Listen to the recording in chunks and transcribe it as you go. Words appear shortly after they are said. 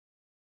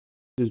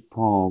is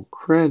Paul.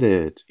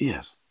 Credit,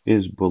 yes,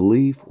 is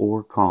belief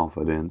or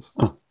confidence.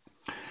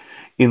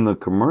 In the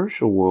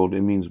commercial world,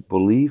 it means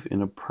belief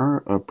in a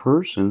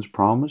person's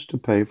promise to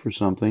pay for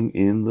something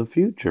in the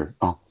future.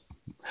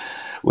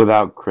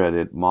 Without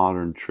credit,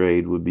 modern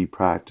trade would be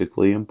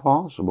practically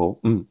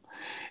impossible.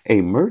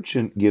 A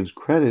merchant gives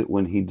credit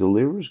when he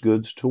delivers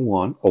goods to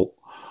one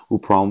who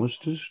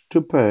promises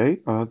to pay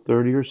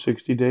 30 or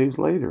 60 days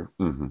later.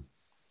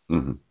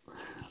 Hmm.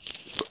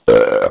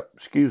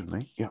 Excuse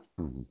me. Yeah.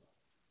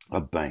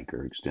 A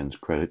banker extends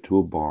credit to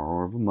a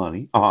borrower of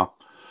money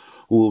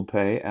who will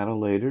pay at a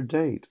later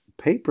date.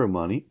 Paper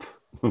money,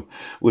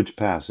 which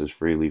passes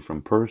freely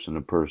from person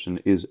to person,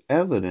 is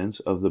evidence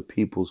of the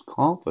people's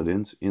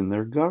confidence in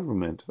their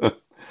government.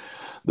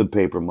 The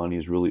paper money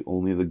is really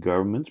only the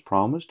government's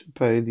promise to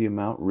pay the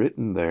amount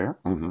written there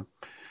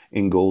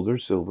in gold or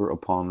silver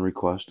upon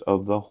request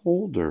of the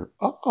holder.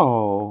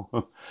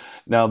 Oh.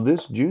 Now,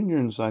 this junior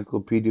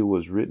encyclopedia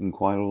was written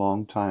quite a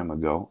long time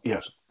ago.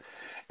 Yes.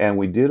 And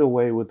we did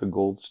away with the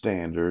gold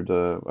standard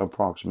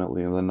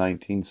approximately in the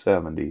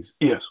 1970s.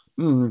 Yes.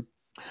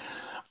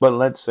 But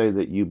let's say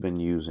that you've been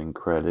using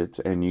credit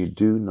and you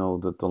do know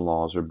that the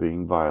laws are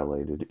being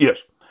violated. Yes.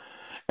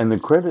 And the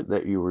credit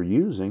that you were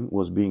using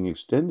was being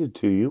extended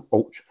to you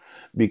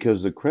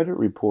because the credit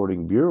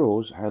reporting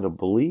bureaus had a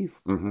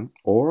belief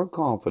or a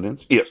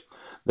confidence, yes,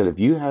 that if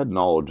you had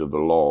knowledge of the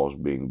laws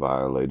being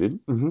violated,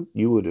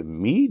 you would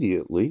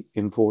immediately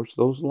enforce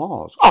those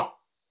laws.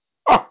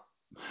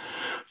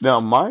 Now,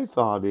 my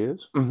thought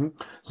is,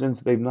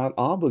 since they've not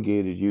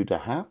obligated you to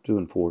have to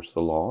enforce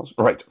the laws,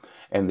 right,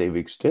 and they've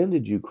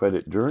extended you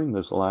credit during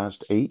this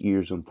last 8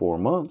 years and 4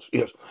 months,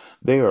 yes,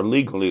 they are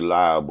legally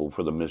liable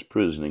for the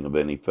misprisioning of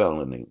any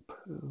felony.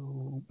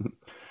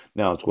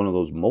 Now, it's one of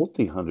those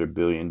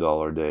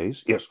multi-hundred-billion-dollar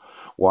days. Yes.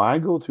 Why I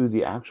go through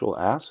the actual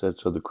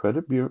assets of the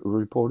credit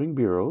reporting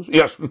bureaus.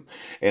 Yes.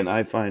 And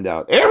I find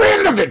out every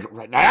individual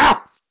right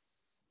now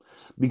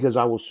because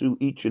I will sue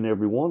each and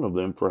every one of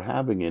them for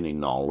having any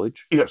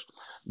knowledge, yes,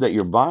 that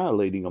you're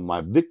violating of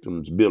my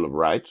victim's Bill of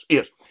Rights,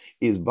 yes,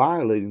 is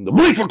violating the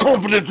belief of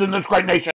confidence in this great nation.